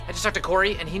I just talked to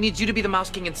Corey, and he needs you to be the Mouse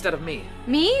King instead of me.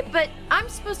 Me? But I'm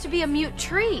supposed to be a mute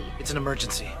tree. It's an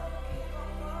emergency.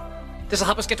 This'll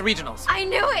help us get to regionals. I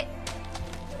knew it!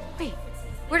 Wait,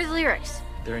 where are the lyrics?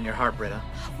 They're in your heart, Britta.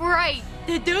 Right.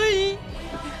 The day.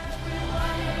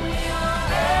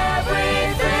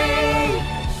 Everything!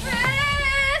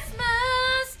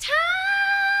 Christmas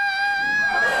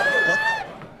time!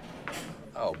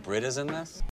 Oh, Britta's in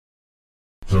this?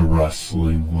 The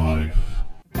Wrestling Life.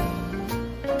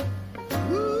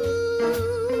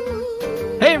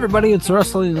 Hey everybody, it's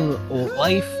Wrestling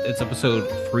Life. It's episode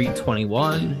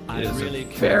 321. It is a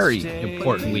very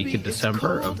important week in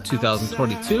December of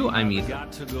 2022. I'm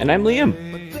Ethan. And I'm Liam.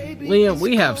 Liam,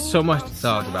 we have so much to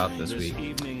talk about this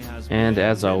week. And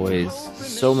as always,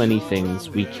 so many things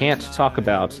we can't talk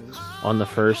about on the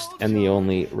first and the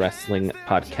only wrestling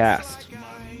podcast.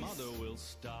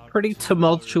 Pretty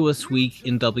tumultuous week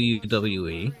in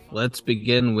WWE. Let's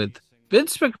begin with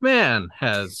Vince McMahon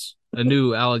has a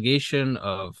new allegation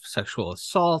of sexual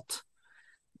assault,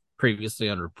 previously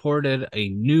unreported, a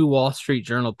new Wall Street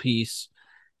Journal piece,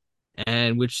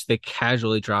 and which they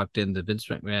casually dropped in that Vince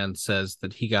McMahon says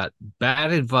that he got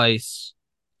bad advice.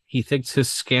 He thinks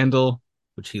his scandal,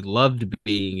 which he loved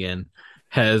being in,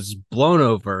 has blown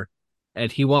over, and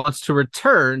he wants to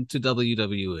return to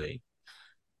WWE.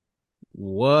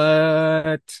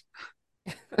 What?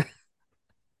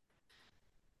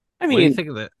 I What do you mean, think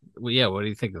of that? Well, yeah, what do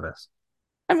you think of this?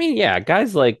 yeah,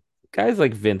 guys like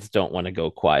Vince don't want to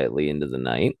go quietly into the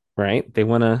night, right? They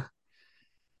want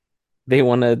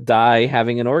to die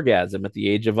having an orgasm at the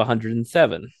age of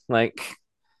 107. Like,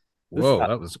 Whoa,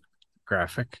 that was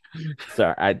graphic.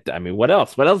 sorry, I mean, what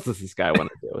else? What else does this guy want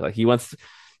to do? Like, he wants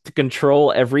to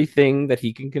control everything that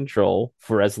he can control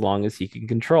for as long as he can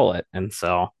control it. And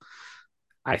so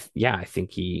I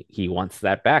think he wants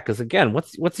that back. Because again,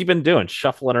 what's he been doing?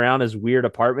 Shuffling around his weird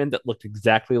apartment that looked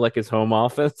exactly like his home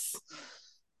office.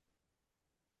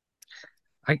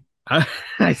 I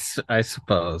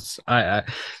suppose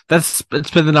it's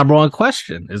been the number one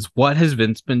question is what has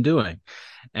Vince been doing,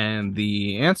 and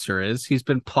the answer is he's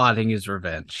been plotting his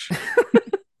revenge.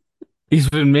 He's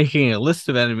been making a list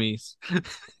of enemies.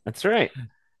 That's right,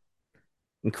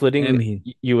 including And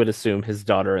you would assume his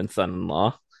daughter and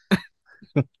son-in-law.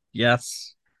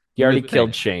 Yes, He already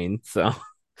killed Shane, so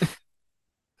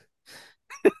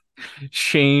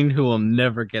Shane, who will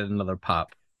never get another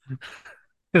pop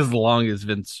as long as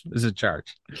Vince is in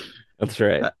charge. that's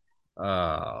right.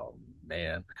 Oh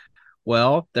man.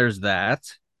 Well, there's that,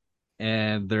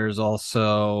 and there's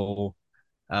also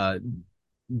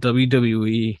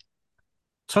WWE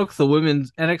took the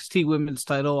women's NXT women's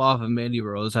title off of Mandy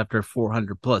Rose after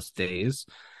 400 plus days,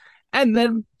 and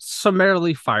then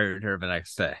summarily fired her the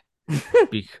next day,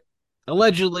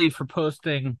 allegedly for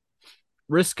posting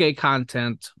risque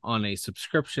content on a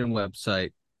subscription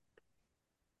website.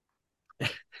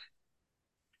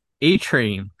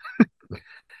 A-Train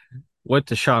went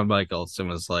to Shawn Michaels and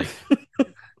was like,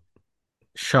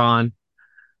 Shawn,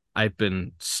 I've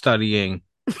been studying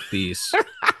these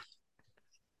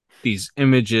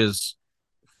images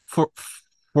for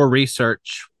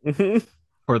research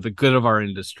for the good of our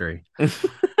industry.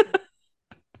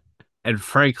 And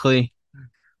frankly,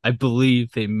 I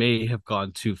believe they may have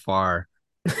gone too far.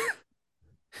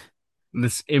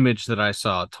 This image that I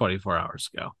saw 24 hours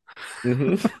ago.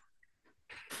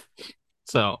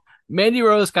 So Mandy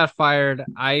Rose got fired.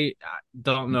 I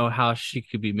don't know how she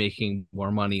could be making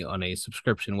more money on a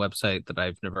subscription website that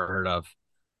I've never heard of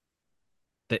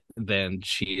than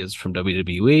she is from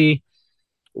WWE,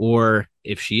 or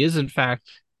if she is in fact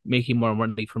making more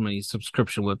money from a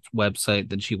subscription website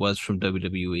than she was from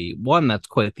WWE. One, that's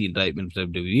quite the indictment of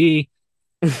WWE.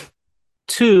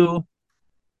 Two,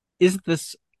 is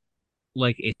this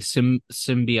like a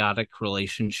symbiotic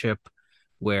relationship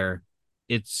where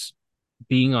it's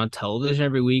being on television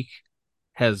every week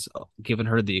has given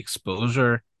her the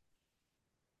exposure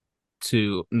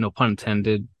to, no pun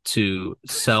intended, to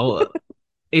sell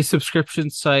a subscription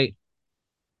site,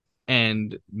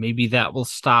 and maybe that will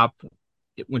stop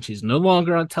when she's no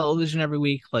longer on television every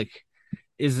week? Like,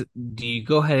 do you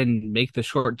go ahead and make the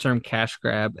short-term cash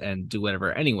grab and do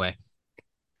whatever? Anyway,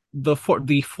 the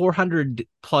 400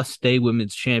 plus day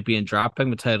women's champion dropping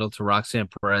the title to Roxanne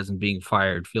Perez and being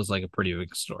fired feels like a pretty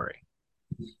big story.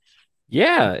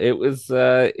 Yeah, it was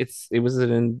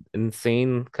an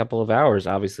insane couple of hours.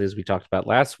 Obviously, as we talked about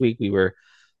last week, we were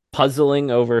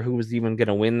puzzling over who was even going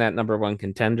to win that number one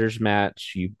contenders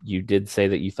match. You did say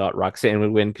that you thought Roxanne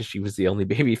would win because she was the only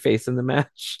baby face in the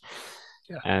match.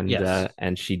 Yeah. And yes.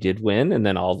 And she did win, and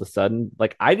then all of a sudden,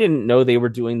 like, I didn't know they were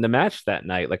doing the match that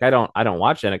night. Like, I don't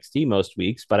watch NXT most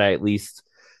weeks, but I at least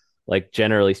like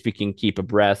generally speaking, keep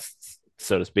abreast,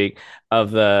 so to speak,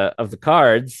 of the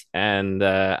cards. And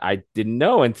I didn't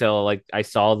know until like I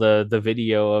saw the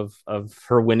video of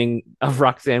her winning, of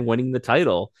Roxanne winning the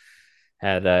title,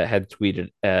 had been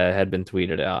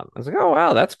tweeted out. I was like, oh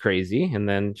wow, that's crazy. And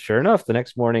then sure enough, the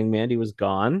next morning Mandy was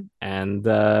gone. And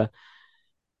yeah,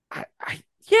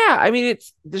 I mean,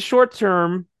 it's the short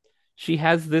term. She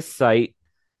has this site.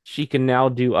 She can now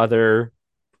do other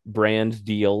brand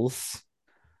deals.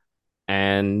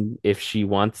 And if she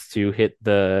wants to hit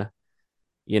the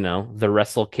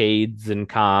WrestleCades and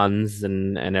cons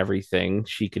and everything,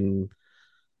 she can,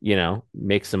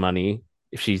 make some money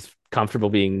if she's comfortable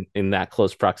being in that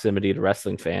close proximity to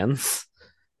wrestling fans,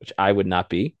 which I would not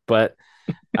be. But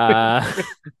uh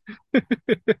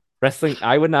wrestling,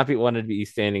 I would not be wanted to be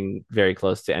standing very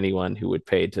close to anyone who would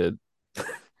pay to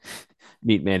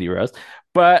meet Mandy Rose.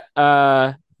 But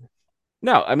no,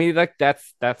 I mean, like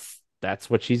that's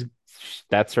what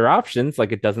that's her options.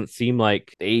 Like, it doesn't seem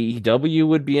like AEW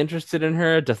would be interested in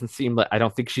her. It doesn't seem like, I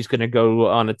don't think she's going to go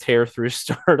on a tear through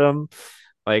stardom.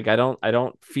 Like, I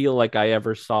don't feel like I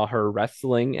ever saw her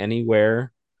wrestling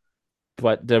anywhere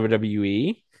but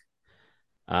WWE.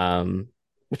 Um,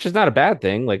 which is not a bad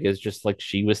thing. Like, it's just like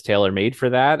she was tailor made for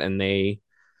that, and they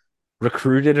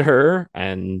recruited her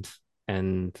and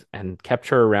kept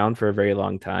her around for a very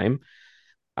long time.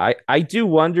 I do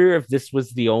wonder if this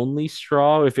was the only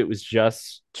straw, if it was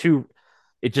just too,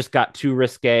 it just got too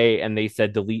risque and they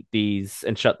said delete these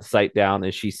and shut the site down,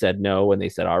 and she said no, and they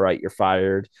said, all right, you're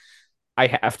fired.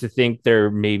 I have to think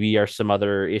there maybe are some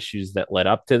other issues that led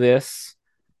up to this,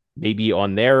 maybe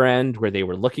on their end where they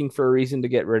were looking for a reason to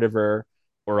get rid of her,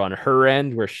 or on her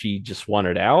end where she just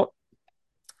wanted out.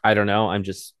 I don't know. I'm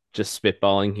just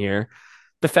spitballing here.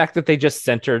 The fact that they just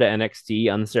sent her to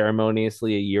NXT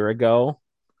unceremoniously a year ago,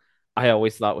 I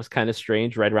always thought was kind of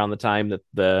strange. Right around the time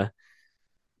that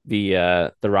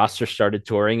the roster started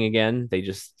touring again, they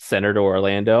just sent her to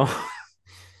Orlando.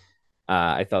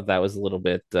 I thought that was a little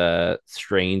bit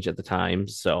strange at the time.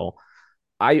 So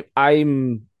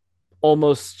I'm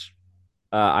almost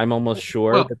I'm almost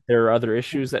sure Well, that there are other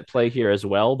issues at play here as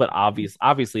well. But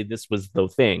obviously this was the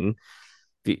thing.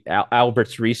 The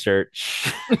Albert's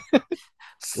research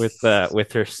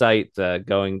with her site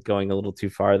going a little too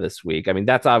far this week. I mean,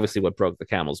 that's obviously what broke the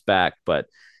camel's back. But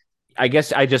I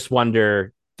guess I just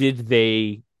wonder: were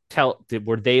they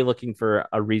looking for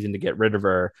a reason to get rid of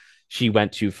her? She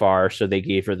went too far, so they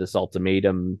gave her this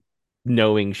ultimatum,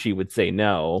 knowing she would say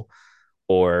no,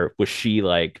 or was she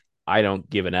like, I don't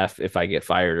give an f if I get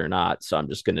fired or not, so I'm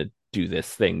just gonna do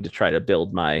this thing to try to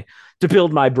build my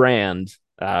brand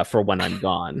for when I'm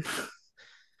gone.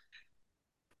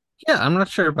 yeah, I'm not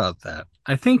sure about that.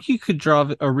 I think you could draw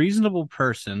a reasonable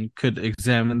person could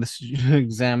examine this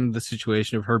examine the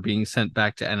situation of her being sent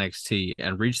back to NXT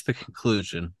and reach the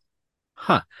conclusion,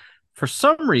 huh, for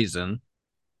some reason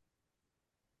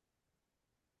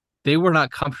they were not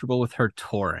comfortable with her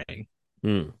touring.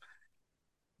 Hmm.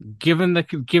 Given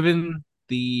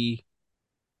the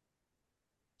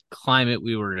climate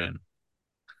we were in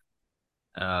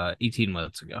 18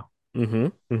 months ago. Mm-hmm.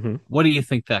 Mm-hmm. What do you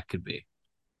think that could be?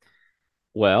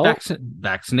 Well,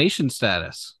 Vaccination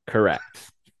status.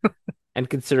 correct. And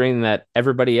considering that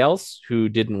everybody else who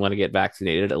didn't want to get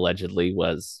vaccinated allegedly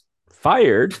was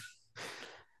fired,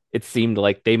 it seemed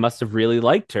like they must have really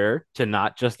liked her to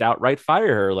not just outright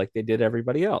fire her like they did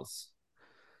everybody else.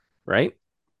 Right?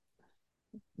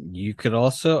 You could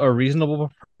also, a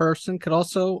reasonable person could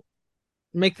also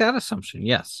make that assumption.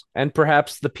 Yes. And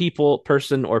perhaps the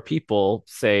person or people,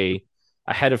 say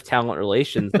a head of talent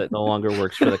relations that no longer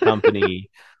works for the company,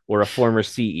 or a former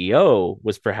CEO,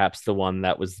 was perhaps the one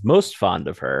that was most fond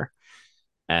of her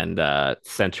and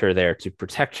sent her there to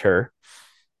protect her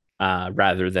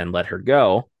rather than let her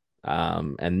go.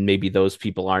 And maybe those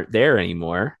people aren't there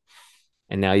anymore.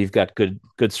 And now you've got good,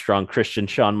 strong Christian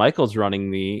Shawn Michaels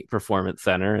running the performance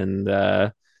center,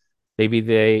 and maybe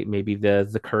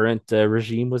the current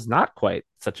regime was not quite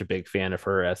such a big fan of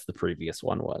her as the previous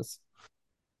one was.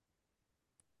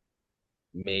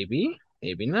 Maybe,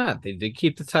 maybe not. They did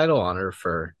keep the title on her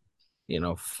for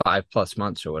 5+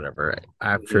 months or whatever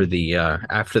after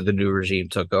the new regime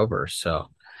took over. So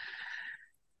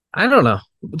I don't know.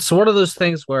 It's one of those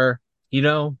things where,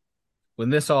 when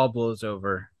this all blows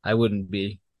over, I wouldn't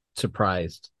be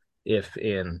surprised if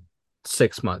in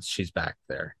 6 months she's back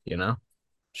there.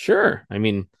 Sure. I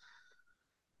mean,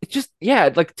 it just, yeah,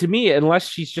 like, to me, unless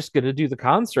she's just going to do the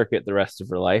con circuit the rest of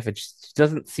her life, it just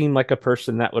doesn't seem like a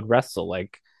person that would wrestle.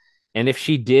 Like, and if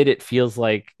she did, it feels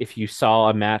like if you saw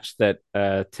a match that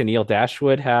Tennille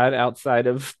Dashwood had outside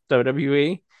of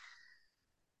WWE,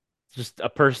 just a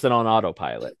person on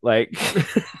autopilot. Like,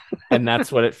 and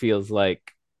that's what it feels like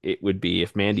it would be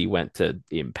if Mandy went to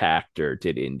Impact or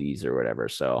did Indies or whatever.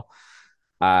 So,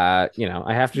 I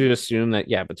have to assume that,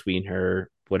 yeah, between her,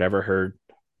 whatever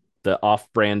the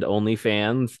off-brand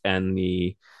OnlyFans and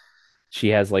she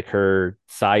has like her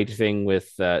side thing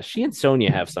with, she and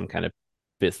Sonya have some kind of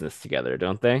business together,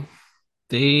 don't they?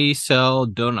 They sell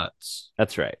donuts.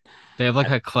 That's right. They have like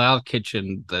a cloud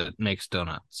kitchen that makes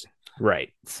donuts.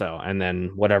 Right. So, and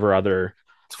then whatever other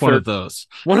It's one of those.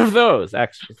 One of those,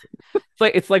 actually.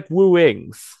 It's like Wu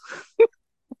Wings.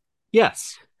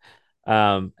 Yes.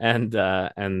 And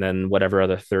then whatever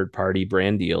other third party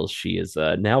brand deals she is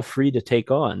now free to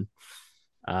take on.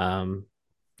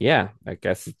 Yeah, I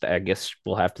guess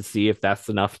we'll have to see if that's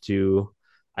enough to,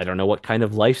 I don't know what kind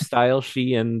of lifestyle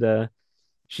she and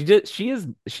is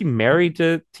she married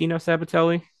to Tino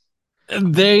Sabatelli?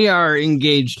 They are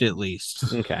engaged at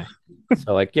least. Okay.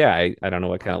 So like, yeah, I don't know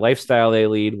what kind of lifestyle they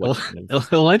lead.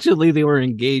 Allegedly, they were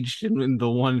engaged in the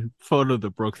one photo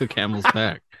that broke the camel's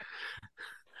back.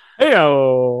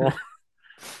 Heyo.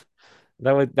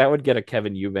 That would get a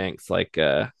Kevin Eubanks like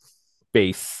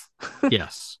bass.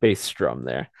 Yes. Bass strum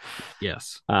there.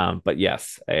 Yes. But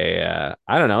yes, I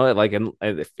don't know, like,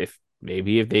 if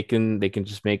maybe if they can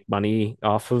just make money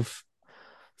off of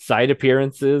side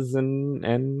appearances and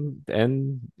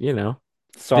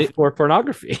softcore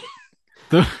pornography.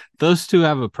 Those two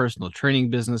have a personal training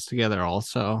business together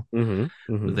also.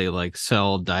 Mm-hmm, mm-hmm. They like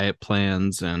sell diet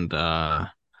plans and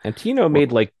Tino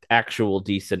made like actual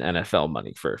decent NFL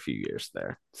money for a few years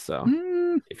there. So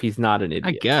if he's not an idiot,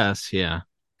 I guess, yeah.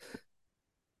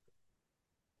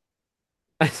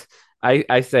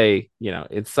 I say,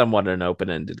 it's somewhat an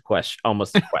open-ended question,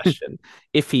 almost a question.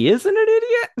 If he isn't an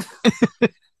idiot,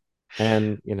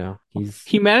 and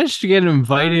he managed to get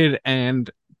invited and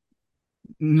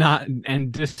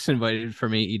disinvited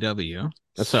from AEW.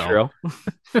 That's true.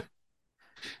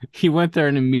 He went there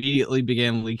and immediately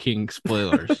began leaking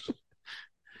spoilers.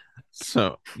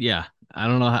 So yeah, I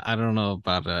don't know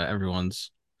about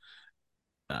everyone's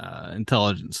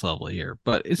intelligence level here,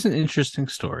 but it's an interesting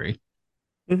story.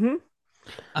 Mm-hmm.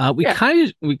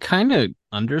 We kind of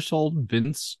undersold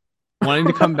Vince wanting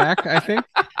to come back. I think,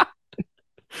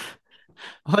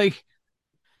 like,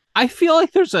 I feel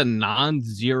like there's a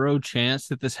non-zero chance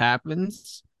that this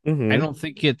happens. Mm-hmm. I don't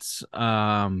think it's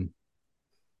a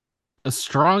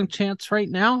strong chance right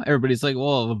now. Everybody's like,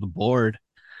 well, the board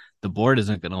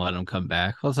isn't going to let him come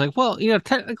back. I was like, well,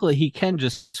 technically he can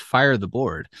just fire the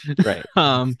board. Right.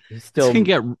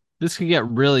 This can get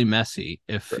really messy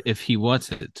if he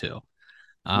wants it to.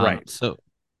 Right.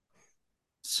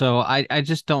 So I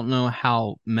just don't know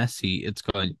how messy it's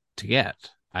going to get.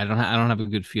 I don't have a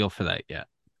good feel for that yet.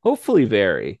 Hopefully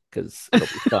very, because it'll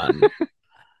be fun.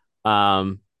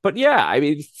 But yeah, I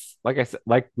mean, like I said,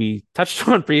 like we touched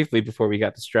on briefly before we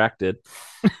got distracted,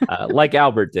 like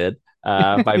Albert did,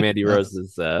 by Mandy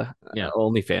Rose's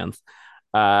OnlyFans.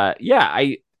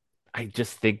 I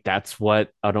just think that's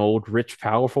what an old, rich,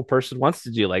 powerful person wants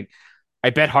to do. Like, I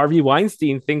bet Harvey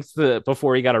Weinstein thinks that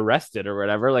before he got arrested or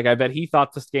whatever, like, I bet he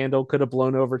thought the scandal could have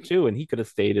blown over too, and he could have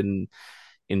stayed in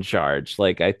charge.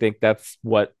 Like, I think that's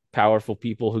what powerful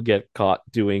people who get caught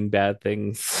doing bad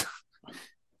things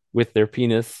with their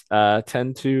penis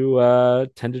tend to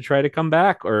try to come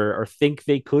back or think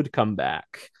they could come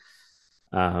back.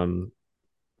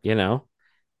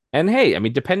 And hey, I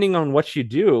mean, depending on what you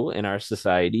do in our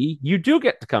society, you do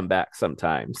get to come back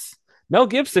sometimes. Mel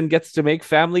Gibson gets to make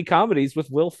family comedies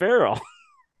with Will Ferrell.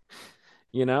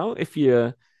 If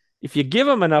you give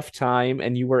him enough time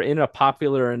and you were in a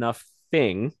popular enough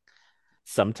thing,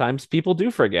 sometimes people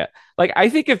do forget. Like, I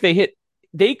think if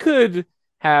they could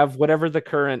have whatever the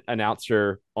current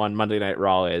announcer on Monday Night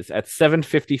Raw is at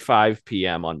 7:55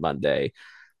 p.m. on Monday,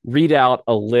 read out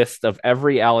a list of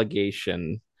every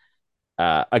allegation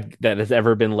that has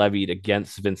ever been levied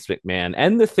against Vince McMahon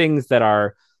and the things that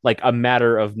are like a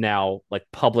matter of now like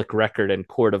public record and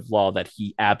court of law that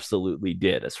he absolutely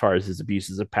did as far as his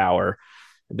abuses of power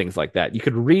and things like that. You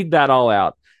could read that all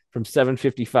out from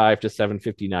 7:55 to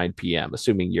 7:59 p.m.,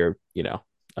 assuming you're,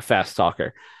 a fast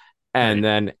talker. And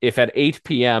then if at 8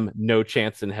 p.m. No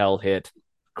Chance in Hell hit,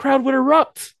 crowd would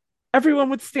erupt. Everyone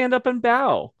would stand up and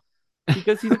bow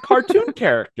because he's a cartoon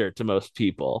character to most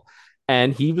people.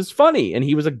 And he was funny and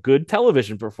he was a good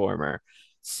television performer.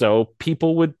 So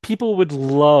people would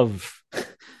love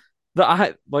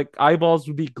eyeballs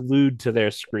would be glued to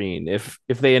their screen if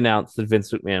they announced that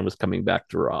Vince McMahon was coming back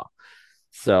to Raw.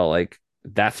 So like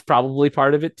that's probably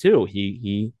part of it too.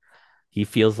 He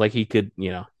feels like he could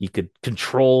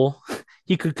control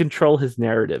his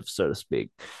narrative, so to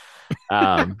speak.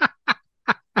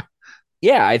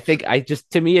 Yeah, I think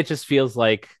to me it just feels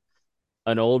like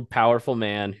an old powerful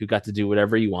man who got to do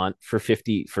whatever he want for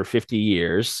 50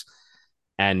 years,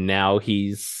 and now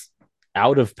he's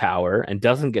out of power and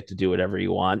doesn't get to do whatever he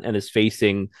want and is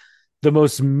facing the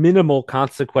most minimal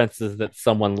consequences that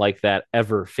someone like that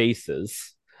ever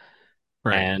faces.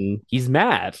 Right. And he's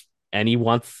mad and he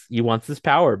wants his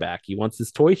power back. He wants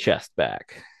his toy chest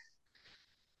back.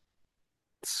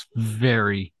 It's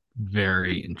very,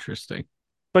 very interesting.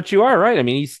 But you are right. I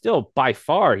mean, he's still by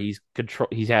far he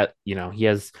has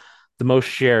the most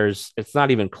shares. It's not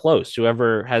even close.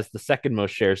 Whoever has the second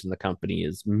most shares in the company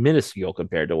is minuscule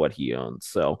compared to what he owns.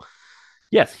 So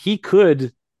yes, he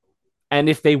could. And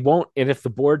if they won't, and if the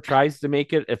board tries to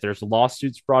make it, if there's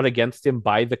lawsuits brought against him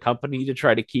by the company to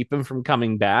try to keep him from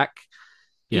coming back,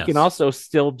 he can Yes. also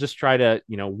still just try to,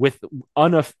 with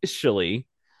unofficially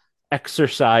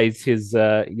exercise his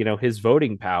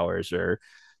voting powers, or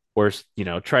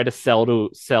try to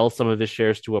sell some of his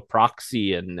shares to a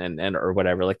proxy and or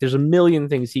whatever. Like there's a million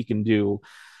things he can do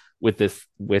with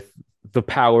the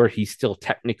power he still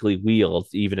technically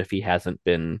wields, even if he hasn't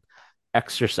been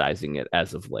exercising it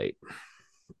as of late.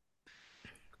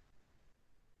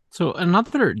 So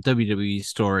another WWE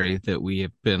story that we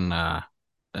have been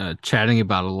chatting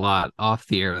about a lot off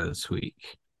the air this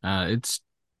week. It's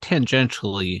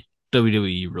tangentially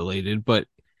WWE related, but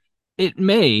it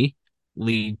may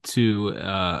lead to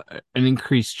an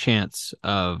increased chance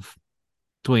of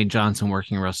Dwayne Johnson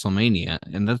working WrestleMania,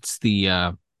 and that's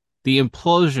the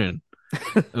implosion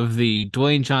of the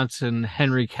Dwayne Johnson,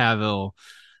 Henry Cavill,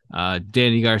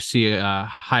 Danny Garcia,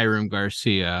 Hiram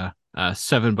Garcia,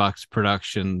 Seven Bucks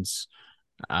Productions,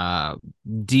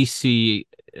 DC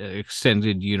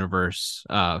extended universe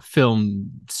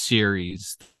film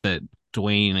series that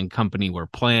Dwayne and company were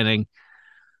planning.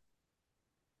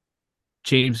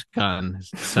 James Gunn has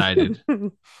decided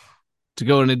to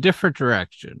go in a different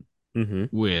direction Mm-hmm.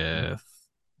 with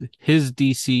his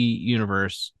DC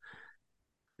universe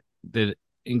that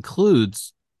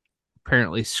includes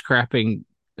apparently scrapping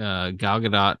Gal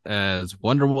Gadot as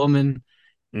Wonder Woman,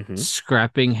 Mm-hmm.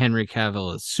 scrapping Henry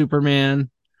Cavill as Superman,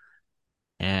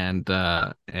 and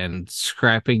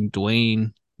scrapping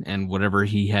Dwayne and whatever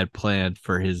he had planned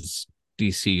for his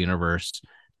DC universe.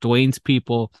 Dwayne's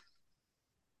people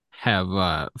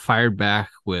have fired back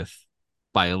with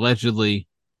by allegedly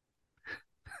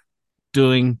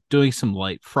doing some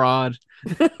light fraud,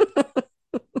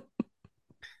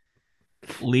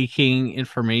 leaking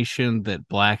information that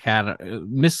Black Adam,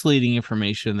 misleading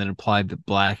information that implied that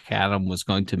Black Adam was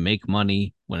going to make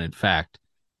money when in fact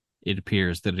it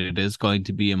appears that it is going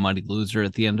to be a money loser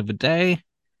at the end of the day.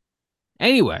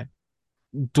 Anyway,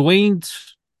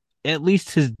 Dwayne's, at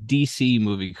least his DC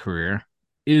movie career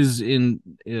is in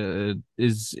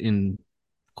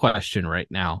question right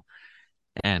now,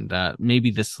 and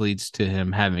maybe this leads to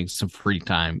him having some free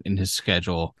time in his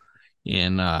schedule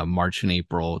in March and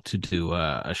April to do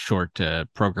a short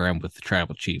program with the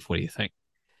Tribal Chief. What do you think?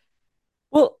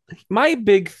 Well, my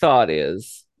big thought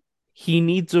is he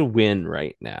needs a win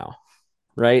right now,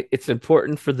 right? It's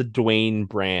important for the Dwayne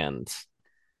brand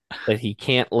that he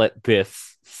can't let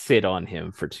this sit on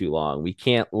him for too long. We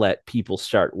can't let people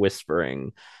start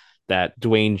whispering that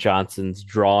Dwayne Johnson's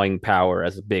drawing power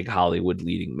as a big Hollywood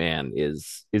leading man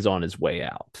is on his way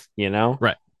out,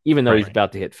 Right. Even though Right. he's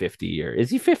about to hit 50 year. Is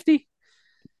he 50?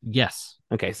 Yes.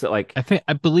 Okay, so like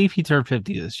I believe he turned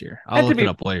 50 this year. I'll and to look it be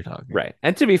up while you're talking. right.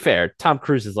 And to be fair, Tom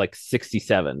Cruise is like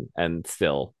 67 and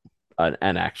still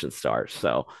an action star.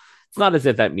 So it's not as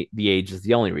if the age is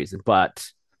the only reason, but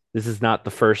this is not the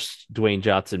first Dwayne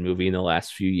Johnson movie in the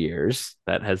last few years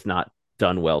that has not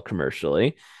done well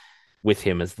commercially with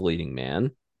him as the leading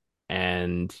man.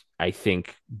 And I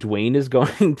think Dwayne is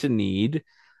going to need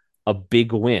a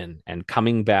big win and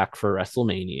coming back for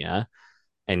WrestleMania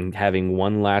and having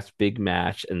one last big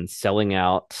match and selling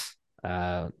out.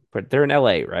 But they're in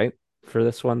LA, right? For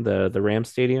this one, the Ram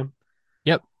Stadium.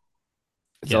 Yep.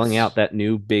 Selling Yes. out that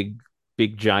new big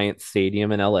giant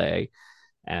stadium in LA,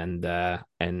 and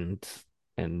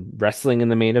and wrestling in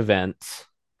the main event,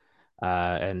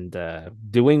 and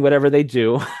doing whatever they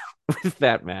do with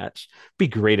that match. Be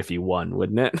great if he won,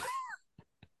 wouldn't it?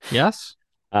 Yes.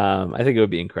 I think it would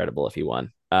be incredible if he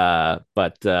won.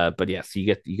 But yes, you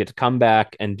get to come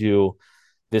back and do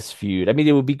this feud. I mean,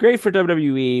 it would be great for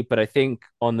WWE, but I think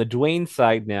on the Dwayne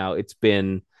side now, it's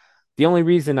been the only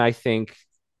reason I think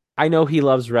I know he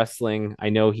loves wrestling. I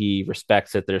know he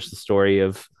respects it. There's the story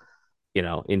of,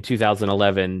 in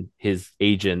 2011, his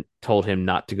agent told him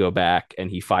not to go back and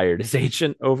he fired his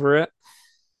agent over it.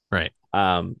 Right.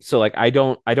 So like I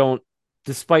don't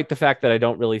despite the fact that I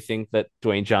don't really think that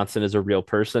Dwayne Johnson is a real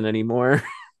person anymore.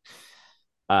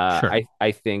 Sure.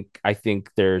 I think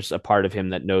there's a part of him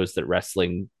that knows that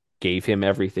wrestling gave him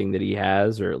everything that he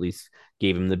has, or at least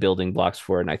gave him the building blocks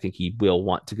for it. And I think he will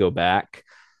want to go back.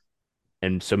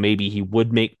 And so maybe he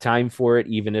would make time for it,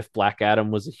 even if Black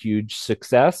Adam was a huge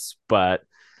success. But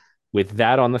with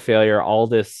that on the failure, all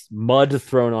this mud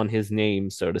thrown on his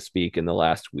name, so to speak, in the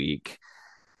last week,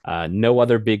 no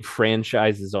other big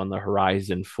franchises on the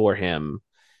horizon for him.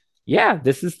 Yeah,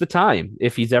 this is the time.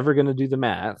 If he's ever going to do the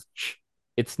match,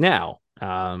 it's now.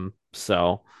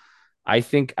 So I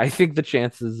think the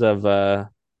chances of to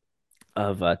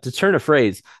turn a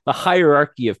phrase, the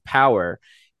hierarchy of power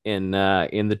in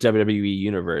the WWE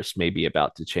universe may be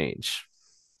about to change.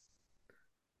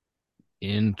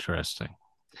 Interesting.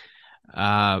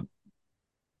 Uh,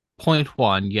 Point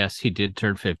one, yes, he did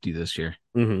turn 50 this year.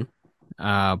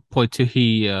 Mm-hmm. Point two,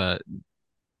 he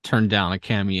turned down a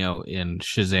cameo in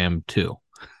Shazam 2.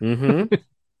 Mm-hmm.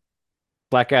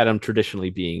 Black Adam traditionally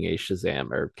being a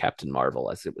Shazam or Captain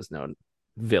Marvel, as it was known,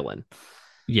 villain.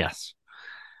 Yes.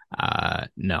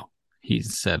 No. He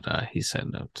said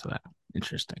no to that.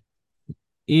 Interesting.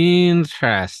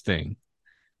 Interesting.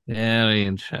 Very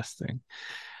interesting.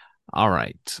 All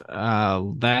right.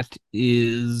 That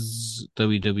is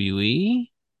WWE.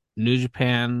 New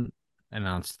Japan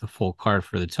announced the full card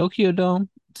for the Tokyo Dome.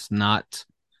 It's not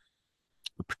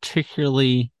a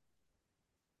particularly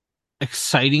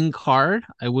exciting card,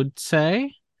 I would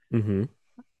say.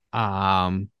 Mm-hmm.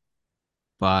 Um,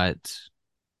 but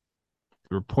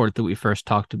the report that we first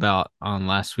talked about on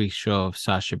last week's show of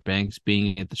Sasha Banks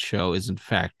being at the show is in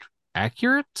fact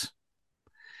accurate.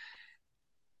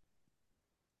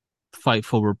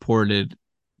 Fightful reported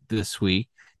this week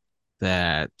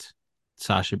that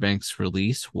Sasha Banks'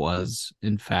 release was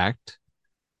in fact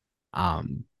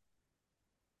um,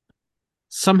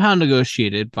 somehow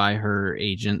negotiated by her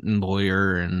agent and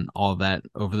lawyer and all that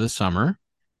over the summer.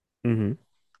 Mm-hmm.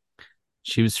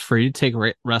 She was free to take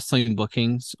wrestling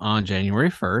bookings on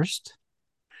January 1st,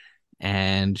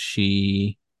 and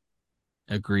she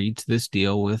agreed to this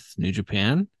deal with New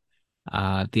Japan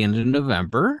at the end of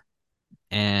November.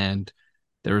 And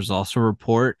there was also a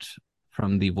report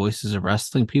from the Voices of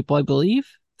Wrestling people, I believe,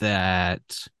 that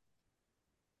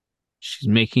she's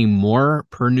making more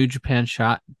per New Japan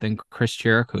shot than Chris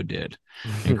Jericho did.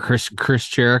 And Chris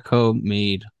Jericho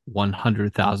made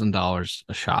 $100,000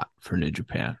 a shot for New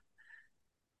Japan.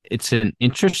 It's an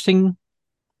interesting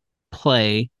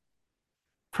play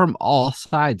from all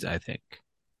sides, I think.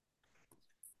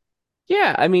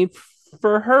 Yeah, I mean,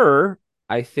 for her,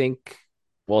 I think,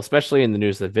 well, especially in the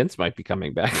news that Vince might be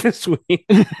coming back this week,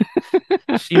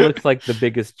 she looks like the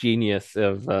biggest genius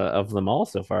of them all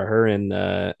so far. Her and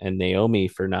Naomi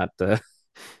for not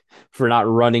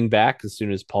running back as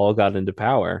soon as Paul got into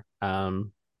power.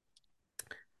 But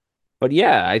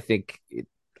yeah, I think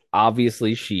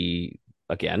obviously she,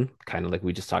 again, kind of like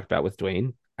we just talked about with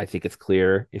Dwayne. I think it's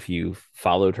clear if you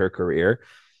followed her career,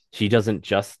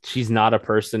 she's not a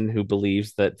person who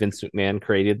believes that Vince McMahon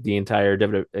created the entire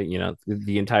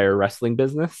the entire wrestling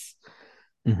business.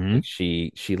 Mm-hmm. Like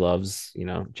she loves,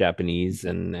 Japanese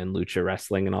and lucha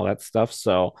wrestling and all that stuff.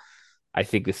 So I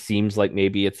think this seems like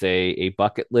maybe it's a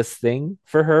bucket list thing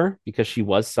for her because she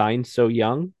was signed so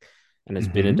young and has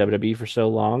been in Mm-hmm. WWE for so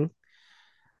long.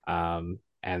 And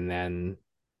then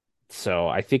so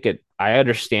I think I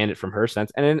understand it from her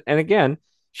sense. And again,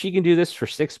 she can do this for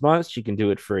 6 months, she can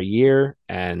do it for a year,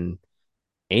 and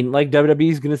ain't like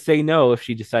WWE's gonna say no if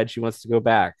she decides she wants to go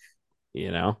back,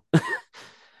 you know.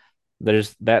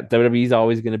 There's that WWE's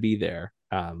always gonna be there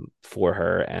for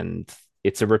her, and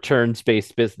it's a returns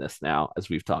based business now, as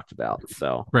we've talked about.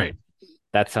 So Right.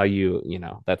 that's how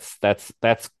that's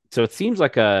so it seems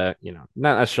like not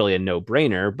necessarily a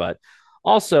no-brainer, but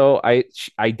also I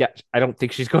don't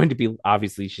think she's going to be,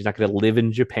 obviously she's not going to live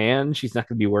in Japan, she's not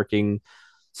going to be working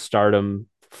Stardom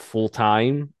full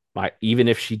time. Even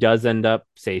if she does end up,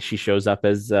 say she shows up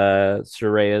as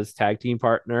Soraya's tag team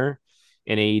partner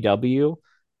in AEW,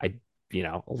 I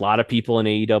a lot of people in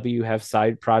AEW have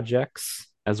side projects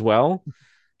as well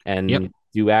Yep. and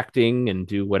do acting and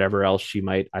do whatever else she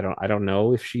might. I don't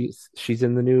know if she's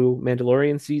in the new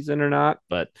Mandalorian season or not,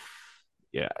 but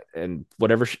yeah, and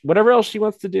whatever else she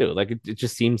wants to do. Like it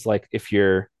just seems like if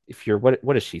you're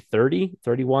what is she, 30,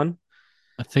 31?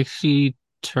 I think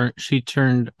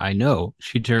I know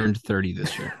she turned 30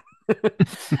 this year.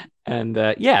 And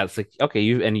yeah, it's like, okay,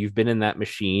 you've been in that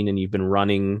machine and you've been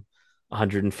running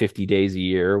 150 days a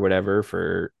year or whatever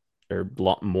for, or a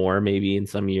lot more maybe in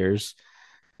some years,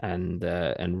 and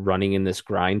running in this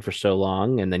grind for so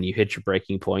long, and then you hit your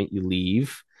breaking point, you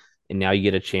leave, and now you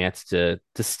get a chance to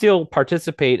still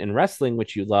participate in wrestling,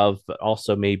 which you love, but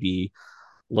also maybe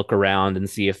look around and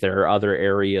see if there are other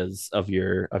areas of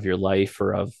your life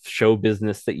or of show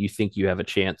business that you think you have a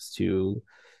chance to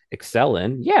excel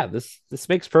in. Yeah, this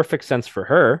makes perfect sense for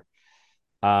her.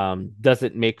 Does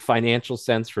it make financial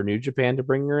sense for New Japan to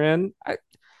bring her in?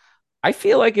 I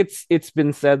feel like it's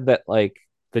been said that like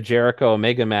the Jericho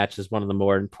Omega match is one of the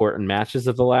more important matches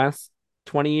of the last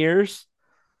 20 years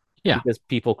Yeah. because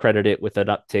people credit it with an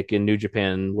uptick in New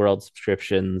Japan World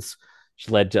subscriptions, which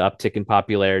led to uptick in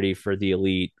popularity for the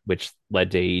Elite, which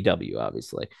led to AEW,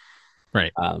 obviously.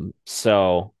 Right.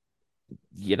 So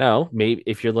maybe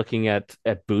if you're looking at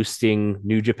boosting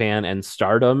New Japan and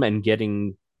Stardom and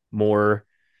getting more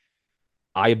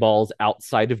eyeballs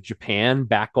outside of Japan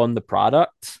back on the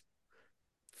product,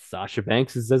 Sasha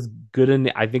Banks is as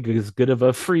good I think as good of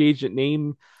a free agent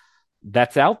name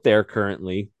that's out there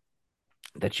currently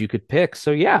that you could pick.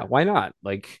 So yeah, why not?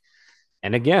 Like,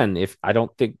 and again, if I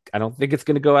don't think it's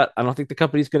going to go out. I don't think the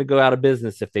company's going to go out of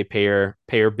business if they pay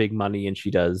her big money and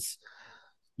she does,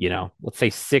 let's say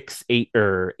six, eight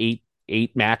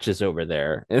matches over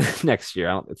there next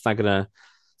year. It's not gonna.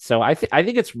 So I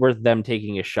think it's worth them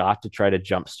taking a shot to try to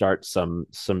jumpstart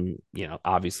some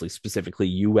obviously specifically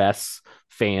U.S.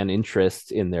 fan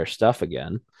interest in their stuff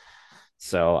again.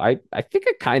 So I think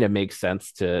it kind of makes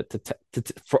sense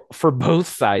for both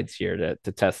sides here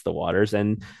to test the waters.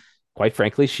 And quite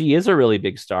frankly, she is a really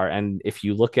big star. And if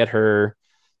you look at her,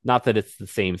 not that it's the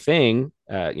same thing,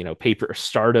 paper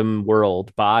Stardom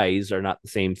World buys are not the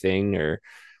same thing, or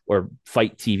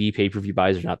Fight TV pay per view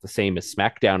buys are not the same as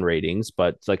SmackDown ratings.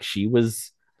 But like she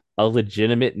was a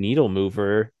legitimate needle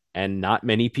mover, and not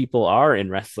many people are in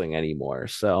wrestling anymore.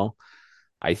 So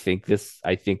I think this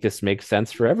makes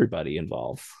sense for everybody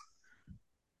involved.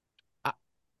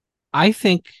 I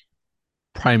think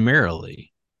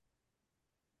primarily,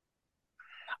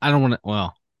 I don't want to,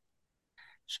 well,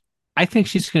 I think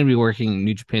she's going to be working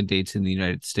New Japan dates in the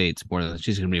United States more than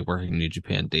she's going to be working New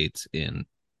Japan dates in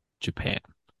Japan.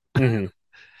 Mm-hmm.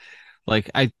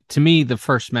 To me, the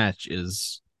first match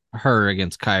is her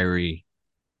against Kyrie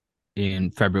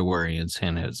in February in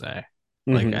San Jose.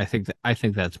 Mm-hmm. I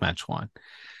think that's match one.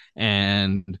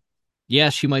 And yeah,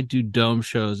 she might do dome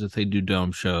shows if they do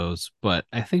dome shows, but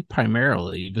I think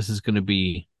primarily this is going to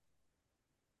be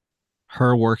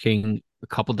her working a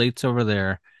couple dates over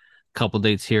there, a couple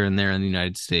dates here and there in the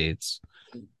United States.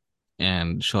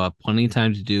 And she'll have plenty of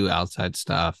time to do outside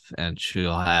stuff, and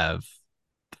she'll have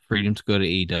freedom to go to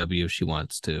AEW if she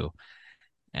wants to.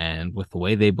 And with the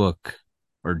way they book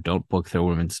or don't book their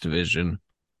women's division,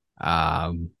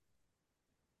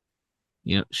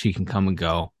 she can come and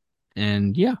go.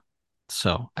 And yeah,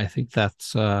 so I think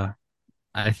it's a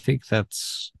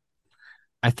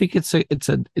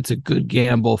good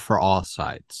gamble for all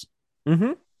sides.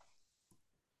 Mm-hmm.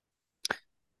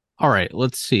 All right,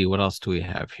 let's see what else do we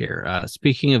have here.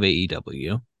 Speaking of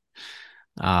AEW,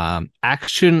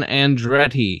 Action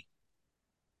Andretti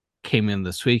came in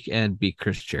this week and beat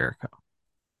Chris Jericho.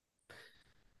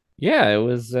 Yeah, it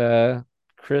was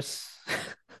Chris.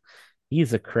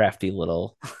 He's a crafty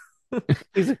little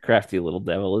he's a crafty little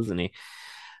devil, isn't he?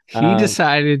 He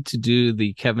decided to do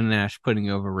the Kevin Nash putting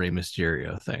over Rey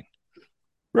Mysterio thing.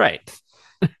 Right.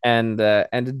 And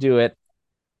to do it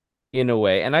in a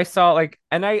way. And I saw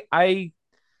I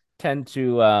tend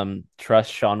to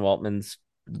trust Sean Waltman's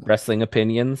wrestling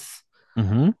opinions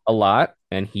a lot.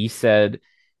 And he said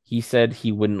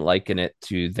he wouldn't liken it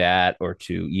to that or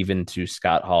to even to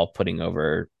Scott Hall putting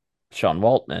over Sean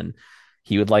Waltman.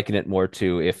 He would liken it more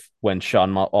to if when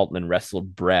Sean Waltman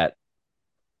wrestled Brett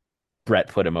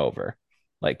put him over.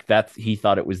 Like he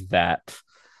thought it was that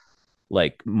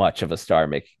like much of a star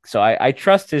making. So I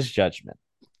trust his judgment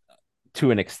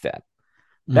to an extent.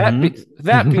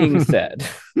 That being said,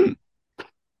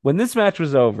 when this match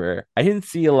was over, I didn't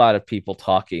see a lot of people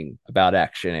talking about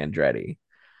Action Andretti.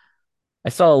 I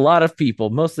saw a lot of people,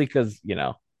 mostly because,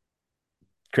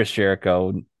 Chris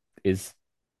Jericho is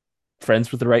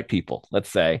friends with the right people, let's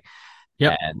say.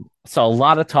 Yep. And saw a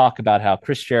lot of talk about how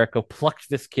Chris Jericho plucked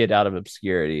this kid out of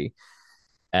obscurity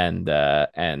and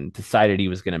decided he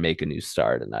was going to make a new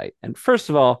star tonight. And first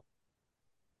of all,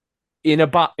 in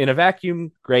a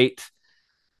vacuum, great.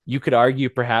 You could argue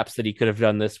perhaps that he could have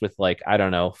done this with I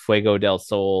don't know, Fuego del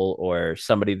Sol or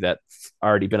somebody that's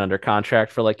already been under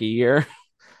contract for like a year.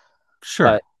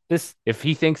 Sure. But if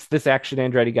he thinks this Action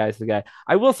Andretti guy is the guy,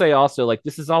 I will say also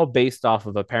this is all based off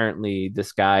of apparently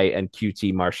this guy and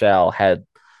QT Marshall had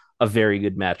a very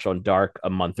good match on Dark a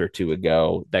month or two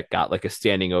ago that got a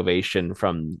standing ovation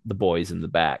from the boys in the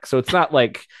back. So it's not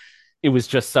like it was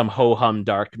just some ho hum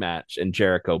dark match, and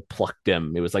Jericho plucked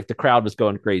him. It was like the crowd was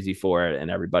going crazy for it, and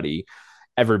everybody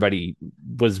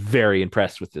was very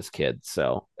impressed with this kid.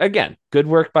 So again, good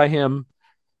work by him.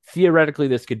 Theoretically,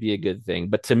 this could be a good thing,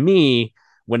 but to me,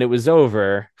 when it was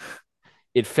over,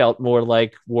 it felt more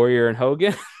like Warrior and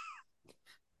Hogan.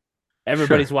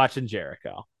 Everybody's Sure. watching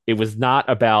Jericho. It was not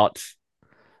about,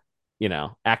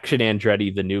 Action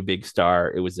Andretti, the new big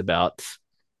star. It was about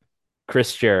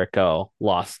Chris Jericho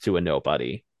lost to a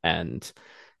nobody, and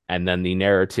then the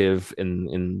narrative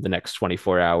in the next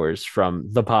 24 hours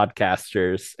from the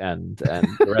podcasters and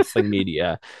the wrestling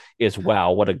media is,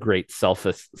 wow, what a great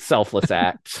selfless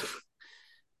act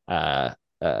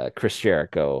Chris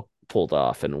Jericho pulled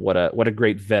off, and what a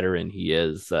great veteran he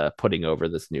is, putting over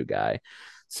this new guy.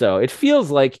 So it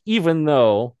feels like, even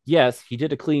though, yes, he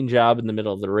did a clean job in the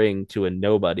middle of the ring to a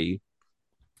nobody,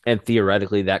 and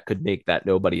theoretically that could make that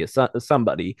nobody a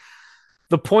somebody,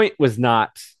 the point was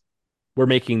not we're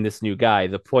making this new guy.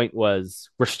 The point was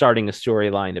we're starting a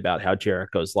storyline about how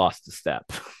Jericho's lost a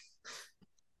step.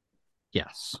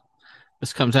 Yes.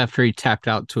 This comes after he tapped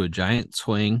out to a giant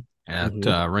swing at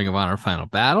Mm-hmm. Ring of Honor Final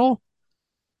Battle.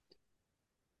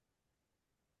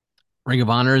 Ring of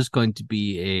Honor is going to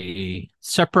be a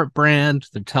separate brand.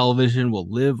 The television will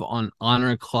live on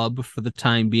Honor Club for the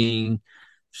time being,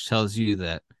 which tells you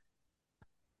that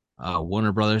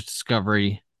Warner Brothers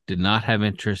Discovery did not have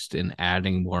interest in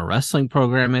adding more wrestling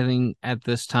programming at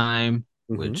this time,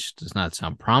 Mm-hmm. which does not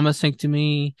sound promising to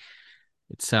me.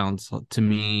 It sounds to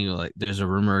me like there's a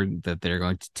rumor that they're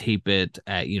going to tape it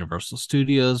at Universal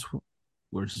Studios,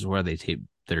 which is where they tape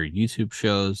their YouTube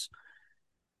shows.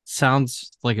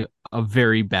 Sounds like a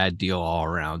very bad deal all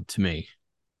around to me.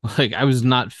 Like, I was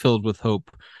not filled with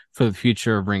hope for the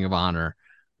future of Ring of Honor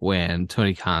when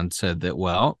Tony Khan said that,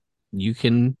 well, you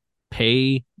can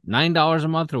pay $9 a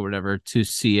month or whatever to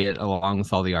see it along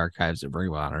with all the archives of Ring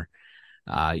of Honor.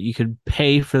 You could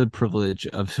pay for the privilege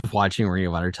of watching Ring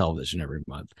of Honor television every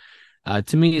month.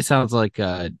 To me, it sounds like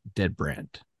a dead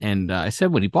brand. And I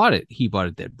said when he bought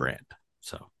a dead brand.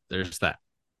 So there's that.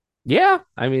 Yeah,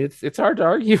 I mean, it's hard to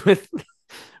argue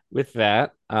with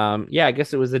that. Yeah, I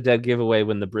guess it was a dead giveaway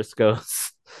when the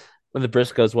Briscoes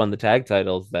won the tag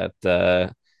titles,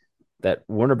 that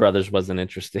Warner Brothers wasn't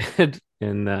interested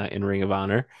in Ring of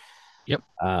Honor. Yep.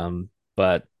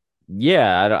 But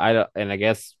yeah, I don't, and I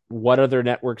guess what other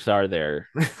networks are there?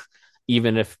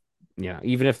 even if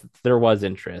even if there was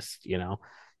interest,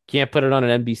 can't put it on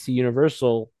an NBC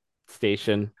Universal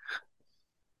station.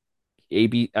 I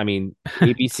mean,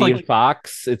 It's ABC and like,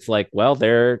 Fox. It's like, well,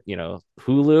 they're,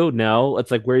 Hulu. No,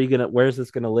 it's like, where's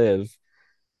this gonna live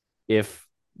if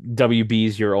WB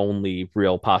is your only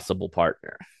real possible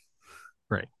partner?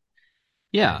 right. And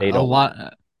Yeah. they A don't want.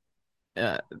 lot.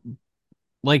 Uh,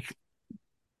 like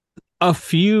a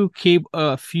few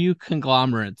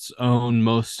conglomerates own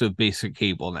most of basic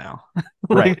cable now.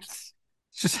 Like, Right. it's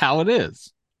just how it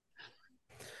is.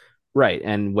 Right.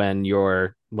 And when the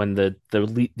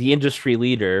industry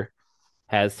leader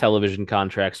has television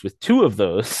contracts with two of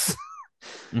those,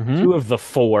 Mm-hmm. two of the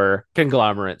four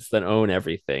conglomerates that own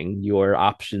everything, your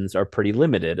options are pretty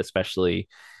limited, especially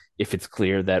if it's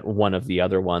clear that one of the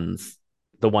other ones,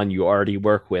 the one you already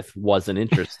work with, wasn't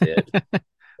interested.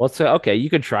 Well, so okay, you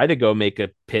could try to go make a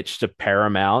pitch to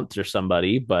Paramount or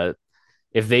somebody, but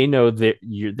if they know that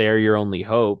they're your only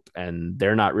hope and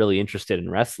they're not really interested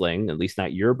in wrestling, at least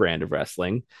not your brand of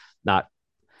wrestling, not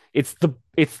it's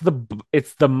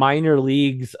the minor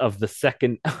leagues of the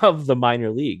second of the minor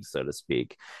leagues, so to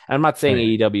speak. And I'm not saying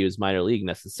Right. AEW is minor league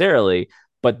necessarily,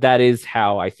 but that is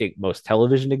how I think most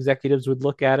television executives would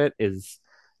look at it. Is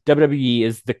WWE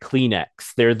is the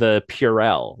Kleenex, they're the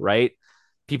Purell, right?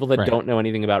 People that Right. don't know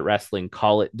anything about wrestling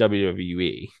call it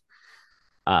WWE.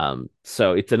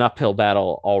 So it's an uphill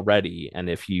battle already, and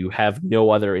if you have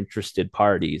no other interested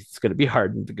parties, it's going to be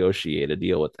hard to negotiate a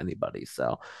deal with anybody.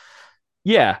 So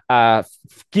yeah,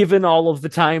 given all of the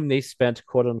time they spent,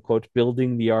 quote unquote,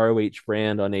 building the ROH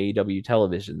brand on AEW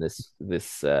television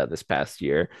this past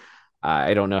year,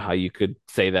 I don't know how you could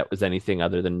say that was anything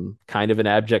other than kind of an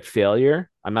abject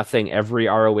failure. I'm not saying every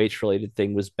ROH related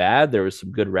thing was bad. There was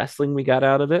some good wrestling we got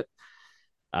out of it,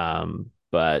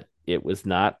 but it was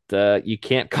not. You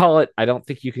can't call it. I don't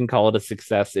think you can call it a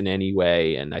success in any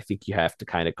way, and I think you have to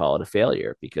kind of call it a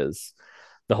failure, because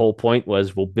the whole point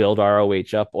was we'll build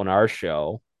ROH up on our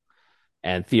show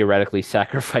and theoretically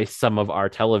sacrifice some of our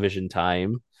television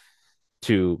time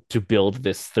to build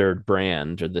this third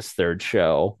brand or this third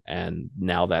show, and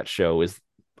now that show is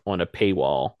on a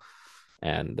paywall,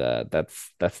 and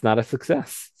that's not a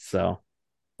success. So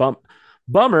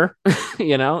bummer.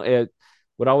 It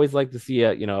would always like to see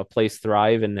a place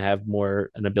thrive and have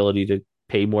an ability to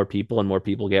pay more people and more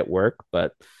people get work,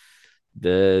 but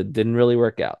the didn't really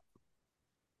work out.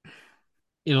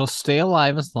 It'll stay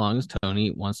alive as long as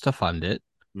Tony wants to fund it,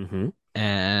 Mm-hmm.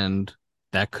 and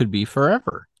that could be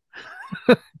forever.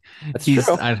 That's true.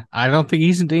 I don't think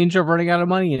he's in danger of running out of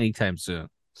money anytime soon.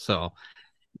 So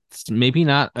it's maybe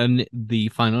not the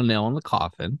final nail in the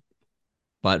coffin,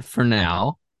 but for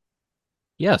now,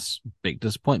 yes, big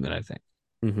disappointment, I think.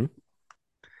 Mm-hmm.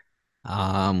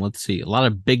 Let's see, a lot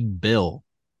of Big Bill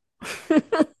on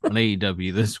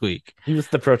AEW this week. He was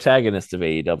the protagonist of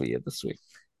AEW this week.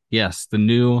 Yes, the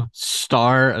new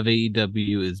star of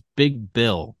AEW is Big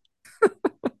Bill,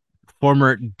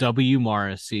 former W.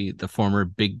 Morrissey, the former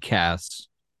Big Cass.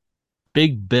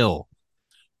 Big Bill.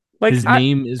 Like His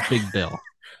name is Big Bill.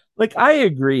 Like I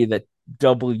agree that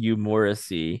W.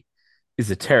 Morrissey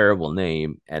is a terrible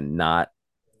name and not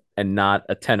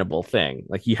a tenable thing.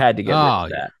 Like you had to get rid of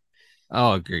Yeah. that.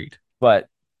 Oh, agreed. But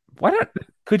why not?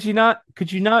 Could you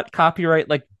not copyright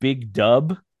like Big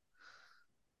Dub?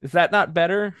 Is that not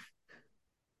better?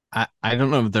 I don't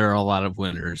know if there are a lot of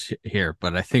winners here,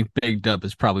 but I think Big Dub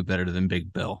is probably better than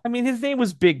Big Bill. I mean, his name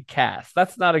was Big Cass.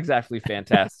 That's not exactly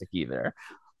fantastic either.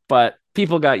 But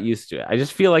people got used to it. I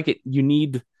just feel like you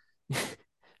need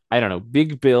I don't know.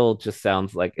 Big Bill just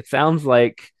sounds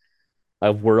like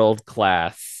a world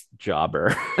class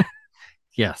jobber.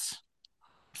 Yes,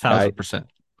 Guy, 1,000%.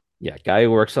 yeah, guy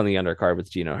who works on the undercard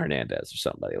with Gino Hernandez or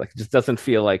somebody. Like it just doesn't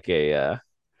feel like a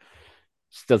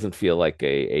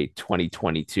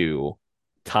 2022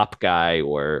 top guy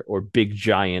or big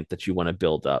giant that you want to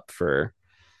build up for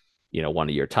one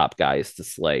of your top guys to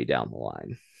slay down the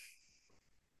line.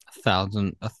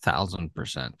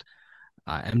 1,000%.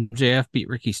 MJF beat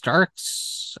Ricky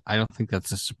Starks. I don't think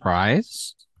that's a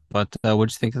surprise. But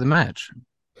what'd you think of the match?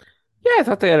 Yeah, I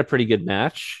thought they had a pretty good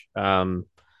match. I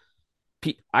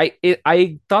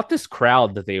thought this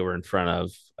crowd that they were in front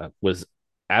of was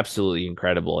absolutely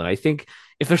incredible, and I think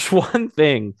if there's one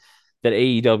thing that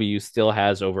AEW still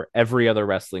has over every other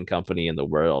wrestling company in the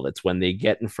world, it's when they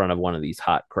get in front of one of these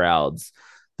hot crowds,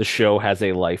 the show has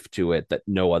a life to it that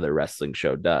no other wrestling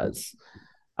show does.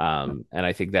 And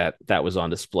I think that was on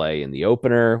display in the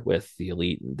opener with the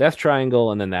Elite and Death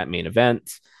Triangle, and then that main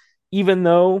event. Even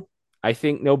though I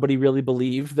think nobody really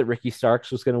believed that Ricky Starks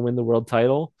was going to win the world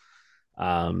title,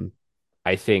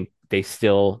 I think they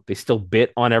still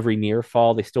bit on every near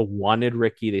fall. They still wanted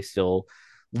Ricky. They still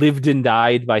lived and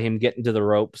died by him getting to the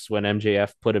ropes when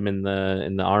MJF put him in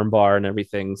the armbar and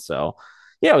everything. So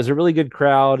yeah, it was a really good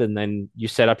crowd. And then you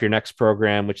set up your next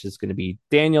program, which is going to be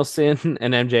Danielson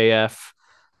and MJF.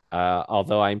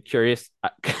 Although I'm curious,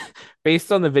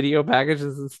 based on the video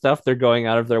packages and stuff, they're going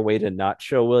out of their way to not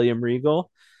show William Regal.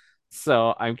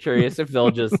 So I'm curious if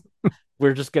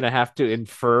we're just going to have to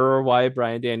infer why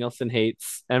Bryan Danielson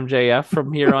hates MJF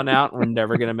from here on out. We're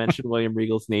never going to mention William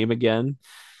Regal's name again.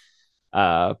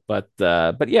 But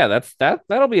yeah,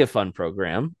 that'll be a fun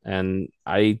program. And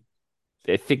I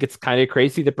think it's kind of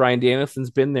crazy that Bryan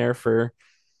Danielson's been there for,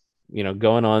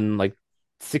 going on like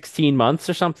 16 months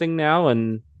or something now.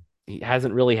 And he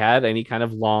hasn't really had any kind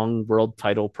of long world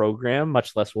title program,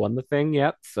 much less won the thing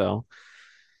yet. So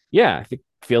yeah, I think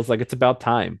it feels like it's about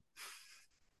time.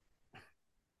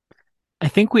 I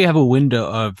think we have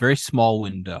a very small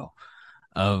window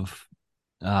of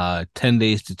 10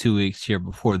 days to 2 weeks here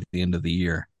before the end of the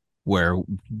year where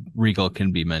Regal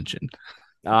can be mentioned.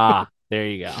 There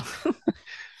you go.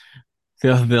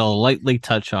 They'll lightly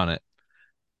touch on it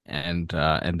and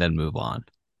then move on.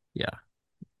 Yeah.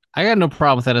 I got no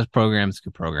problem with that as program. It's a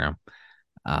good program.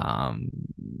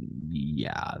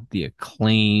 Yeah, the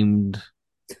Acclaimed.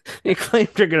 They claim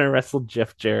they're gonna wrestle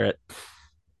Jeff Jarrett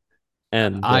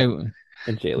and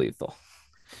Jay Lethal.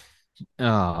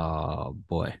 Oh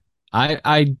boy,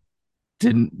 I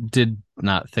did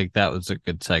not think that was a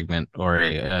good segment,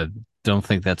 or don't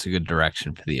think that's a good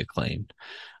direction for the Acclaimed.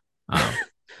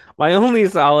 My only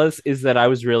solace is that I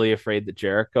was really afraid that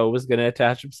Jericho was going to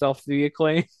attach himself to the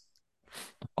Acclaim.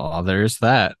 Oh, there's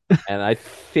that. And I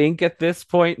think at this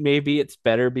point, maybe it's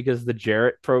better because the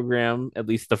Jarrett program, at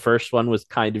least the first one, was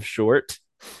kind of short.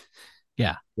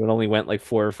 Yeah. It only went like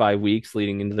 4 or 5 weeks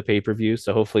leading into the pay-per-view.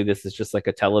 So hopefully this is just like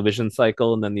a television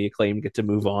cycle and then the Acclaim get to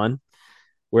move on.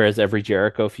 Whereas every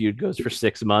Jericho feud goes for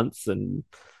 6 months and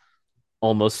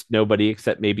almost nobody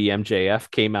except maybe MJF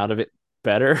came out of it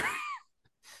better.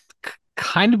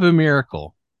 Kind of a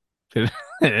miracle.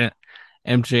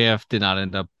 MJF did not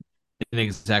end up in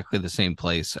exactly the same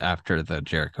place after the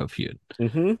Jericho feud.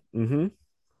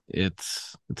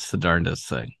 It's the darndest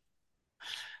thing.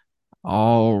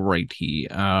 All righty.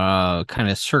 Kind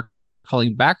of circling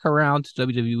circling back around to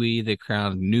WWE. They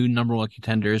crowned new number one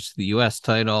contenders to the U.S.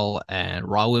 title and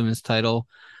Raw Women's title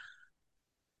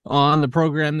on the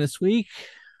program this week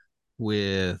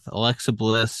with Alexa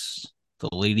Bliss, the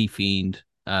Lady Fiend,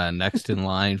 next in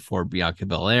line for Bianca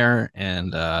Belair,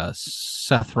 and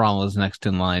Seth Rollins next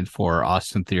in line for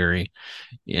Austin Theory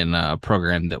in a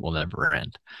program that will never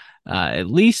end. At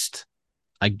least,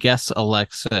 I guess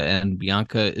Alexa and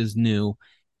Bianca is new,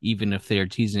 even if they are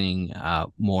teasing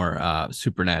more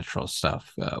supernatural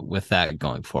stuff with that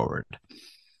going forward.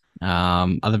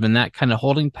 Other than that, kind of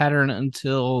holding pattern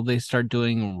until they start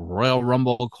doing Royal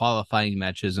Rumble qualifying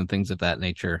matches and things of that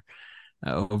nature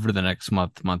over the next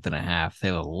month and a half. They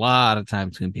have a lot of time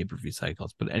between pay-per-view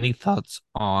cycles. But any thoughts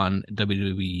on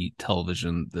WWE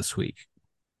television this week?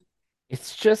 It's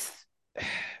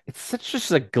such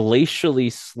just a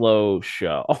glacially slow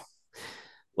show.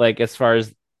 Like, as far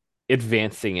as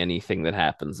advancing anything that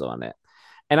happens on it.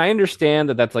 And I understand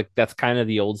that that's kind of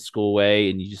the old school way,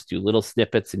 and you just do little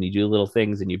snippets and you do little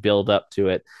things and you build up to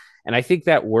it. And I think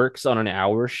that works on an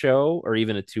hour show or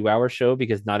even a 2 hour show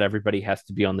because not everybody has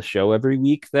to be on the show every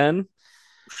week then.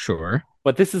 Sure.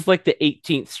 But this is like the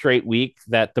 18th straight week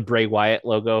that the Bray Wyatt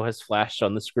logo has flashed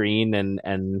on the screen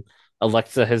and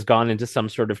Alexa has gone into some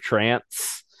sort of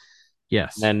trance.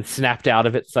 Yes. And then snapped out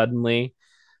of it suddenly.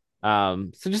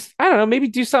 So just, I don't know, maybe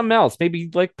do something else.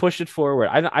 Maybe like push it forward.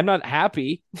 I'm not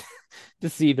happy to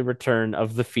see the return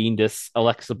of the fiendess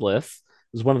Alexa Bliss.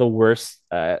 It was one of the worst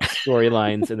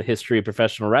storylines in the history of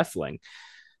professional wrestling.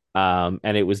 And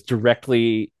it was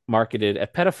directly marketed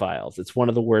at pedophiles. It's one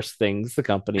of the worst things the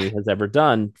company has ever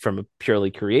done from a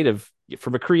creative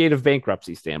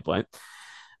bankruptcy standpoint.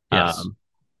 Yes.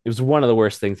 It was one of the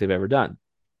worst things they've ever done.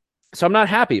 So I'm not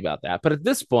happy about that. But at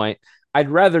this point, I'd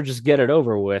rather just get it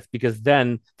over with because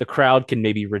then the crowd can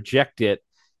maybe reject it.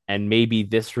 And maybe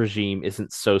this regime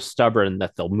isn't so stubborn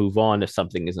that they'll move on if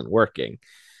something isn't working.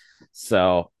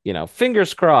 So,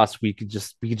 fingers crossed, we could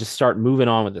just start moving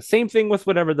on with the same thing with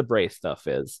whatever the Bray stuff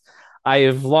is. I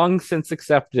have long since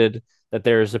accepted that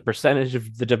there is a percentage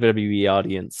of the WWE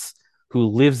audience who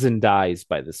lives and dies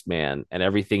by this man and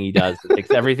everything he does. Thinks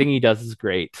everything he does is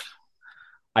great.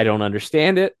 I don't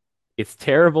understand it. It's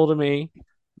terrible to me.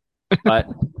 But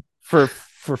for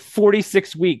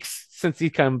 46 weeks since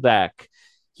he's come back,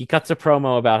 he cuts a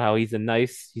promo about how he's a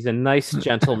nice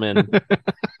gentleman.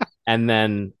 And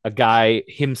then a guy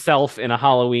himself in a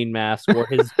Halloween mask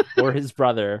or his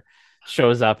brother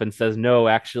shows up and says, "No,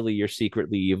 actually, you're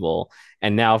secretly evil."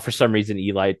 And now for some reason,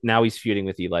 he's feuding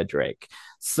with Eli Drake.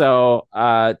 So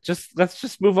let's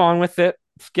just move on with it.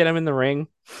 Let's get him in the ring,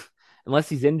 unless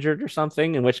he's injured or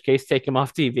something, in which case take him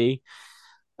off TV.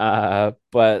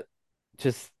 But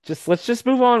let's just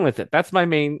move on with it. That's my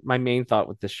main thought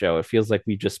with the show. It feels like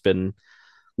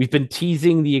we've been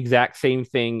teasing the exact same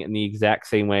thing in the exact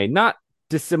same way, not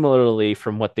dissimilarly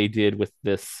from what they did with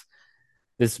this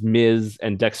Miz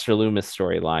and Dexter Lumis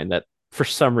storyline that for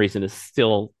some reason is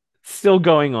still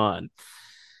going on.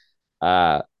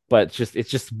 But it's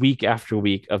just week after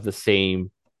week of the same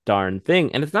darn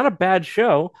thing, and it's not a bad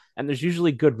show, and there's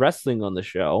usually good wrestling on the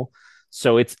show,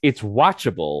 so it's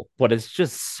watchable, but it's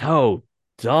just so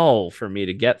dull for me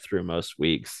to get through most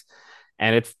weeks,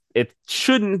 and it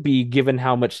shouldn't be given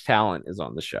how much talent is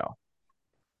on the show.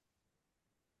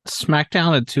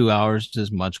 SmackDown at 2 hours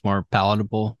is much more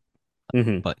palatable.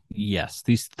 Mm-hmm. But yes,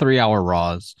 these 3 hour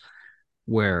Raws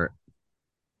where,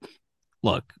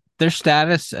 look, their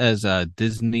status as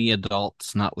Disney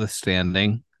adults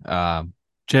notwithstanding,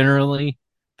 generally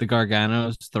the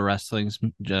Garganos, the wrestlings,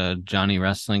 Johnny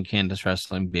Wrestling, Candace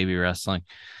Wrestling, Baby Wrestling,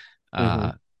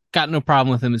 got no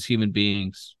problem with them as human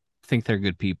beings, think they're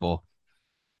good people,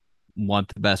 want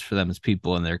the best for them as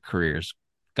people in their careers.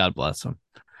 God bless them.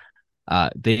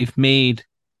 They've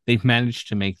managed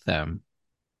to make them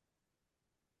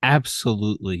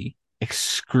absolutely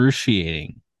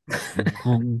excruciating,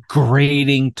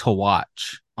 grating to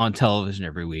watch on television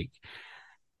every week.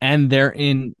 And they're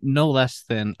in no less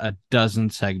than a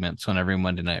dozen segments on every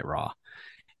Monday Night Raw.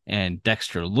 And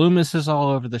Dexter Lumis is all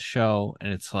over the show.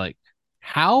 And it's like,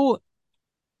 how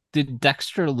did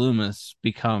Dexter Lumis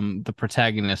become the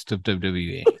protagonist of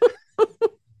WWE?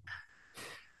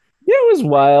 It was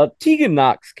wild. Tegan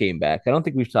Knox came back. I don't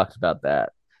think we've talked about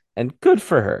that. And good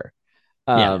for her.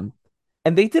 And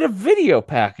they did a video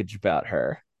package about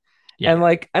her. Yeah.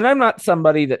 And I'm not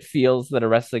somebody that feels that a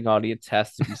wrestling audience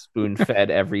has to be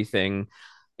spoon-fed everything.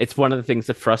 It's one of the things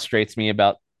that frustrates me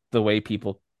about the way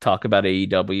people talk about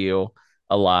AEW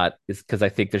a lot, is because I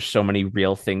think there's so many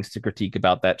real things to critique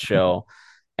about that show,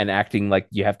 and acting like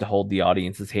you have to hold the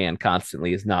audience's hand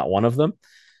constantly is not one of them.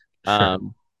 Sure.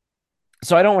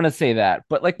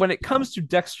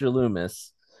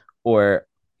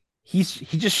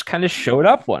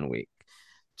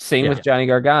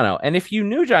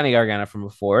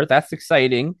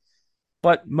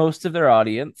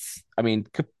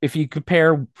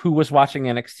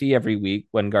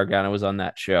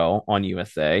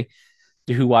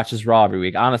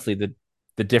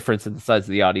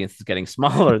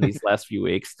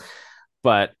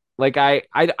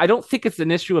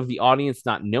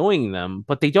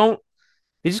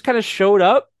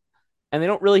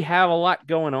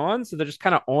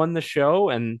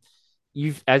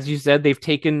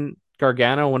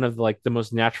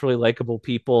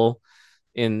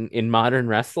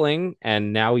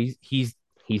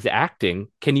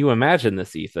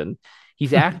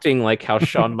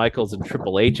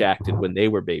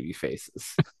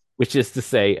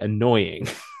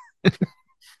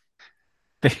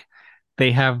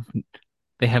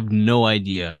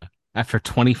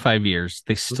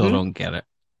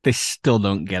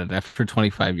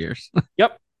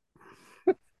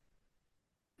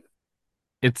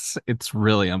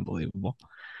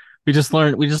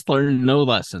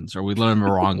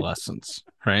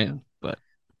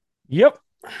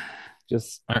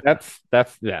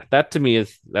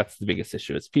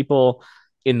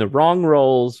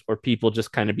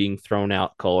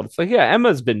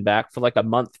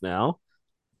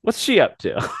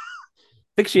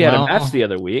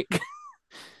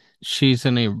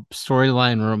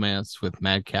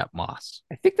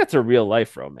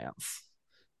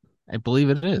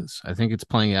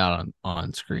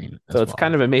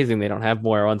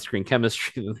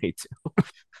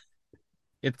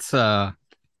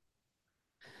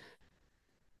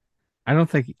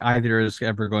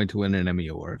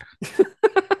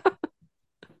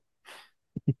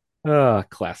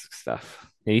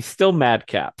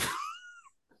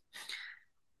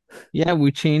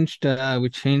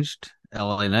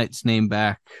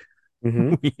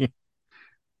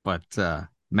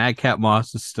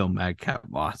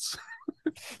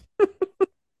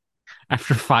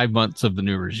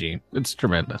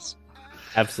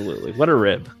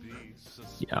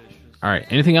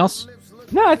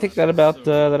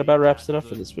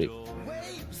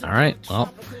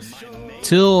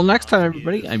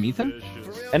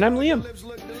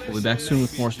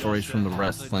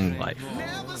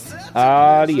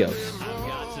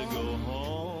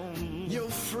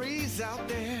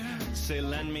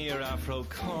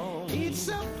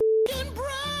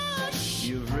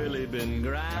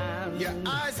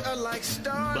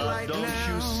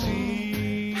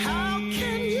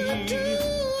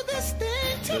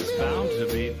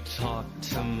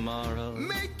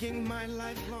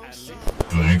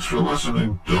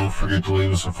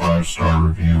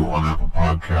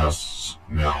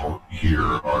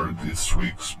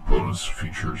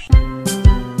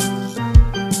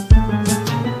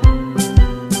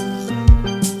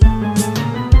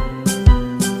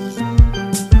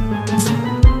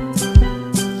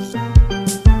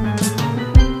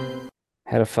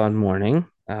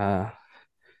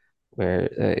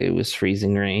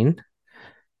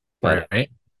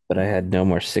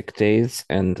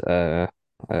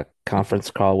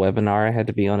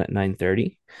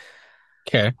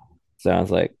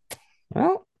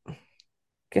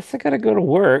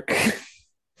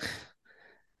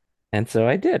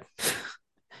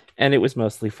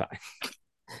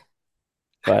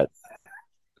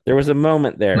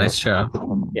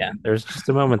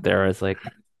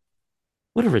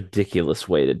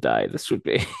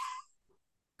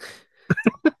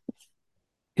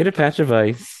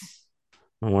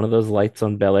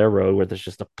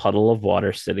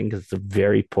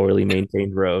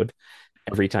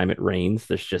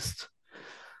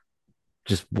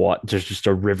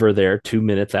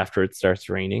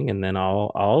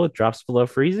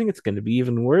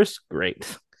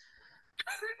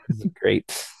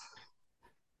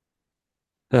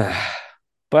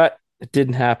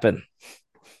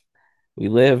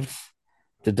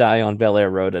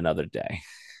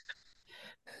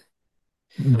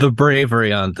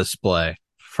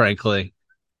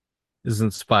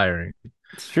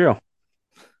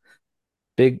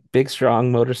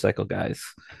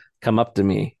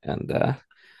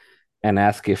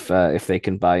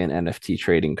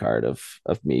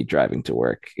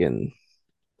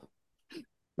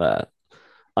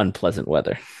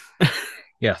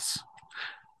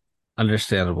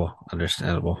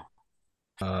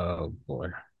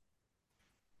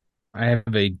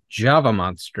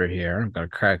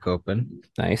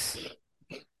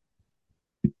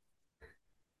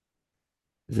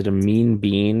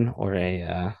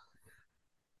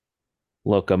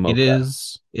 Loca It Mocha.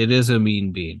 is a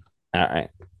mean bean. All right.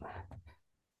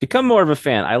 Become more of a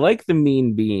fan. I like the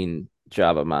mean bean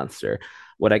Java Monster.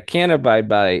 What I can't abide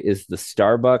by is the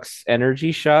Starbucks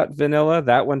energy shot vanilla.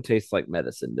 That one tastes like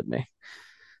medicine to me.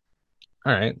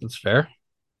 All right, that's fair.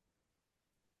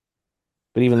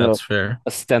 But even though That's fair.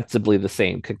 ostensibly the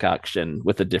same concoction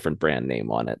with a different brand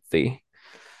name on it, the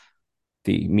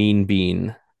mean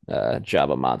bean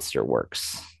Java Monster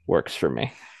works for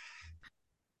me.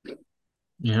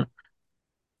 Yeah.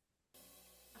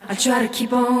 I try to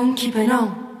keep on keeping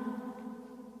on.